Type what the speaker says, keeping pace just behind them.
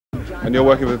And you're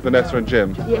working with Vanessa and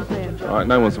Jim? Yes, I am. Alright,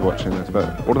 no one's watching this, but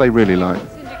what do they really like?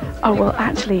 Oh, well,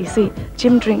 actually, you see,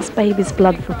 Jim drinks baby's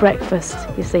blood for breakfast,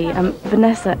 you see.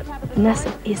 Vanessa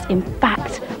is, in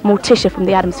fact, Morticia from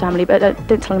the Addams Family, but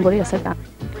don't tell anybody I said that.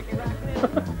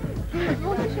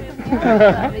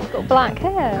 He's got black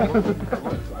hair.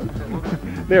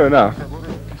 Near enough.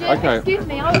 Jim, Okay. excuse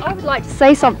me, I would like to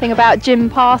say something about Jim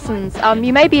Parsons.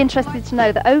 You may be interested to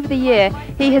know that over the year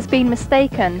he has been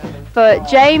mistaken for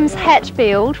James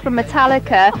Hetfield from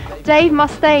Metallica, Dave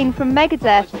Mustaine from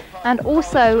Megadeth, and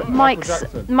also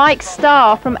Mike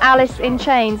Starr from Alice in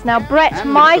Chains. Now Brett,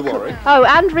 And Mike, Mr. Warwick.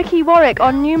 and Ricky Warwick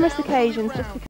on numerous occasions. Just because